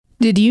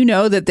Did you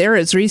know that there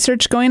is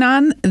research going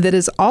on that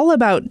is all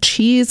about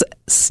cheese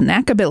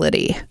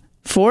snackability?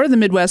 For the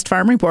Midwest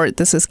Farm Report,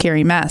 this is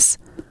Carrie Mess.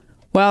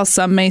 While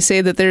some may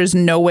say that there's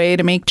no way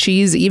to make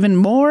cheese even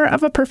more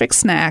of a perfect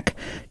snack,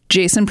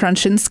 Jason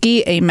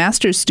Prunchinsky, a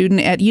master's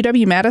student at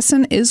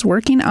UW-Madison, is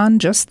working on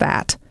just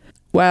that.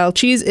 While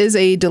cheese is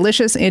a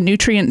delicious and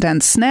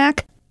nutrient-dense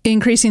snack,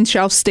 increasing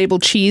shelf-stable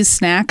cheese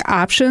snack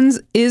options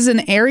is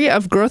an area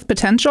of growth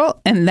potential,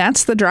 and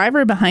that's the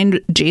driver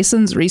behind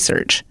Jason's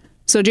research.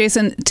 So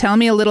Jason, tell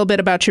me a little bit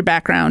about your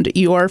background.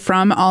 You're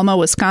from Alma,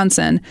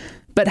 Wisconsin,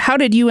 but how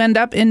did you end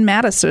up in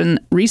Madison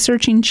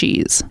researching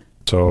cheese?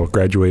 So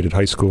graduated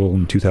high school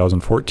in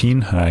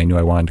 2014. I knew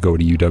I wanted to go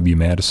to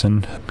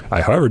UW-Madison.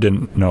 I, however,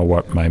 didn't know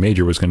what my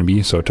major was going to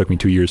be, so it took me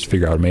 2 years to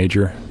figure out a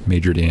major.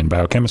 Majored in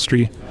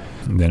biochemistry.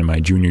 And then in my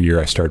junior year,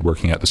 I started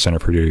working at the Center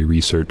for Dairy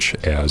Research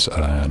as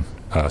a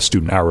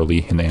student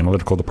hourly in the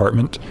analytical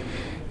department.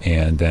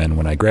 And then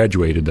when I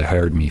graduated, they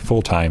hired me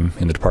full-time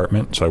in the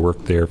department. So I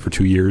worked there for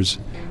 2 years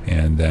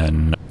and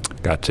then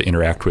got to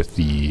interact with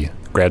the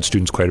grad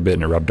students quite a bit,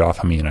 and it rubbed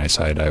off on me, and I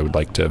decided I would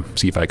like to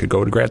see if I could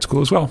go to grad school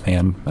as well.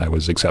 And I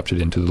was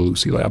accepted into the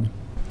Lucy Lab.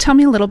 Tell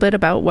me a little bit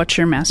about what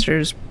your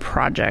master's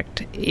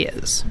project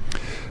is.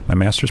 My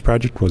master's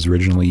project was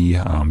originally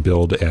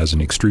billed as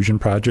an extrusion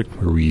project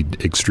where we'd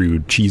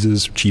extrude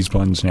cheeses, cheese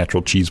blends,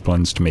 natural cheese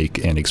blends to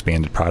make an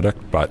expanded product.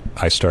 But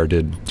I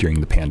started during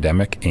the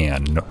pandemic,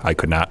 and I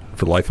could not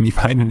for the life of me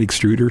find an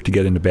extruder to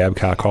get into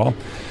Babcock Hall.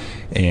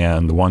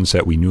 And the ones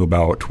that we knew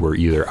about were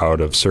either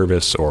out of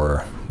service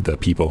or the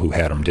people who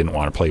had them didn't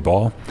want to play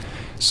ball.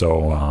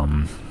 So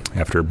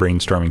after a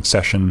brainstorming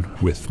session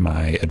with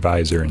my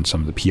advisor and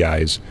some of the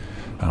PIs,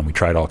 we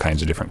tried all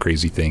kinds of different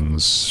crazy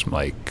things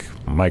like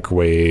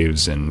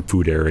microwaves and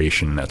food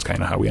aeration. That's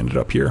kind of how we ended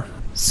up here.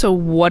 So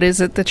what is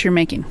it that you're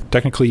making?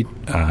 Technically,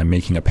 I'm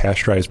making a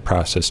pasteurized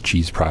processed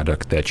cheese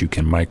product that you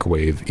can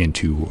microwave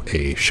into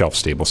a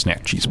shelf-stable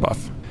snack cheese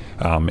puff.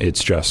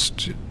 It's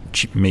just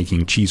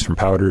making cheese from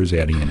powders,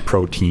 adding in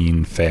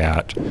protein,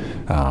 fat,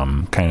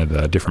 kind of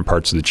the different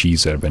parts of the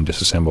cheese that have been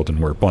disassembled, and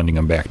we're blending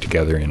them back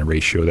together in a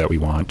ratio that we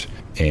want,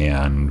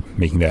 and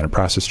making that in a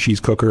processed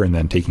cheese cooker, and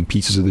then taking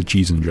pieces of the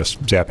cheese and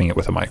just zapping it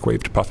with a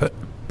microwave to puff it.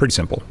 Pretty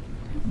simple.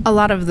 A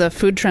lot of the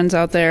food trends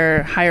out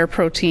there, higher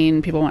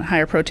protein, people want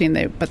higher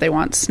protein, but they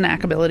want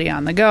snackability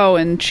on the go,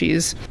 and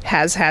cheese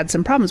has had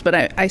some problems.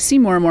 But I see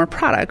more and more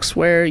products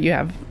where you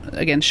have,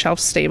 again, shelf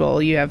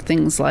stable. You have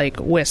things like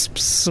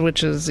Wisps,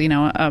 which is,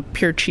 a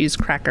pure cheese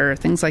cracker,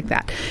 things like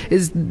that.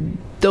 Is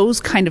those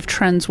kind of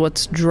trends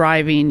what's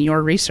driving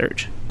your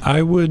research?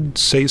 I would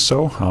say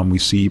so. We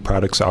see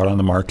products out on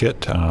the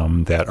market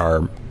that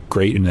are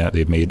great in that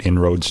they've made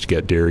inroads to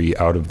get dairy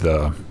out of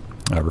the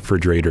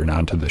refrigerator and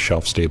onto the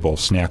shelf-stable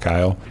snack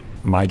aisle.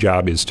 My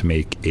job is to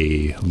make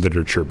a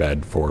literature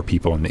bed for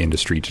people in the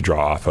industry to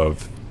draw off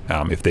of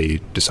if they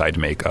decide to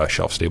make a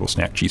shelf-stable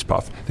snack cheese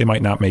puff. They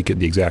might not make it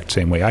the exact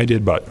same way I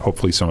did, but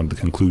hopefully some of the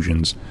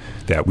conclusions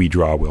that we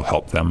draw will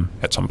help them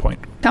at some point.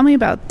 Tell me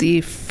about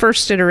the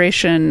first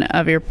iteration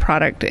of your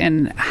product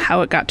and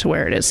how it got to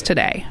where it is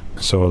today.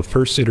 So the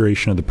first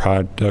iteration of the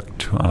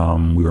product,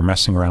 we were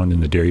messing around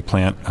in the dairy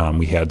plant.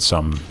 We had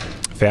some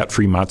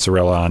fat-free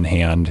mozzarella on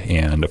hand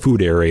and a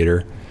food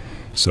aerator.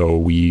 So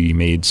we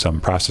made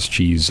some processed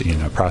cheese in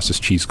a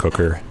processed cheese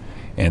cooker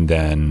and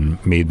then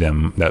made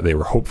them that they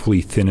were hopefully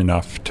thin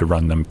enough to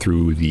run them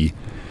through the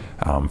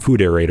food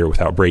aerator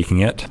without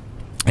breaking it.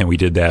 And we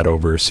did that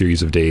over a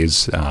series of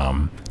days.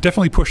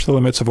 Definitely pushed the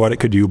limits of what it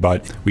could do,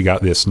 but we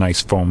got this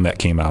nice foam that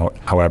came out.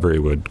 However, it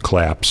would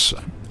collapse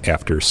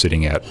after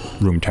sitting at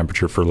room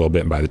temperature for a little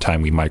bit, and by the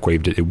time we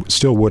microwaved it, it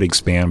still would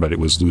expand, but it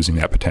was losing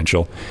that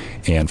potential.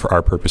 And for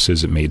our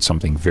purposes, it made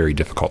something very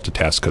difficult to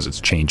test because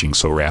it's changing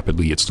so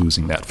rapidly, it's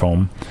losing that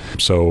foam.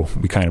 So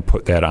we kind of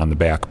put that on the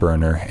back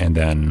burner, and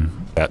then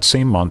that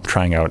same month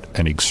trying out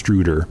an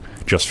extruder,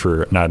 just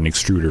for not an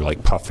extruder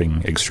like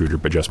puffing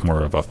extruder, but just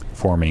more of a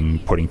forming,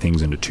 putting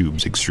things into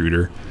tubes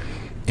extruder.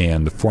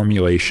 And the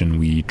formulation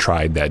we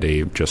tried that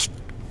day,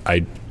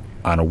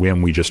 on a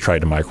whim, we just tried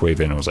to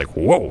microwave it, and it was like,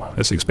 whoa,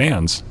 this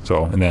expands.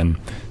 So, and then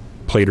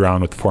played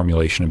around with the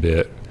formulation a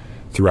bit,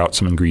 threw out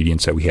some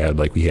ingredients that we had,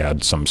 like we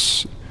had some,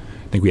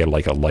 I think we had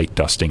like a light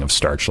dusting of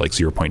starch, like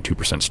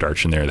 0.2%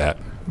 starch in there that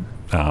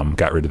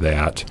got rid of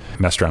that,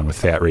 messed around with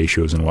fat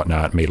ratios and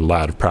whatnot, made a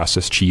lot of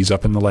processed cheese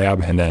up in the lab,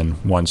 and then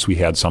once we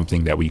had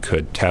something that we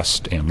could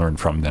test and learn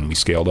from, then we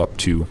scaled up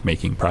to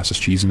making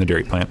processed cheese in the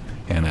dairy plant,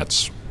 and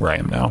that's where I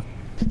am now.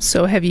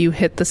 So have you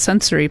hit the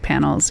sensory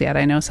panels yet?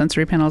 I know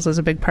sensory panels is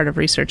a big part of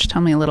research.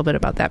 Tell me a little bit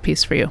about that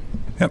piece for you.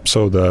 Yep,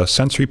 so the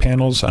sensory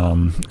panels,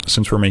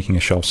 since we're making a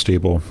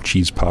shelf-stable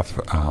cheese puff,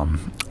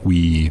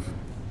 we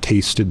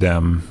tasted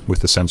them with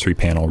the sensory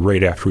panel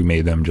right after we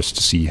made them just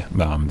to see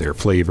their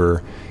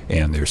flavor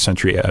and their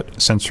sensory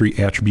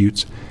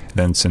attributes.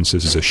 Then since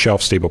this is a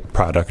shelf-stable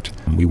product,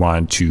 we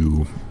wanted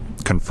to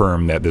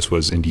confirm that this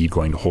was indeed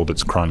going to hold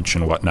its crunch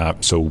and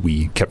whatnot, so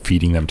we kept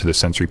feeding them to the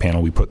sensory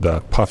panel. We put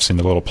the puffs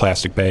into little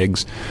plastic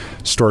bags,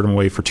 stored them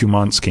away for 2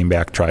 months, came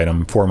back, tried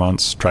them 4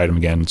 months, tried them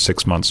again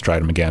 6 months, tried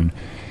them again,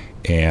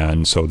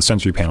 And so the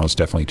sensory panel has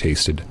definitely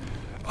tasted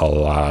a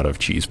lot of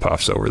cheese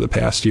puffs over the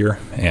past year,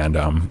 and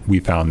we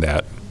found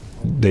that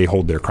they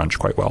hold their crunch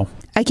quite well.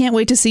 I can't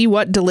wait to see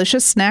what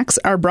delicious snacks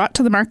are brought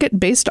to the market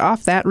based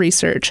off that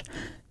research.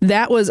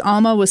 That was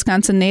Alma,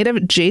 Wisconsin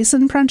native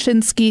Jason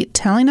Pronshinsky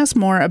telling us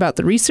more about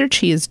the research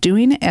he is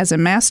doing as a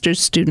master's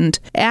student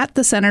at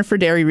the Center for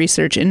Dairy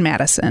Research in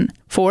Madison.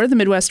 For the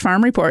Midwest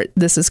Farm Report,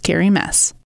 this is Carrie Mess.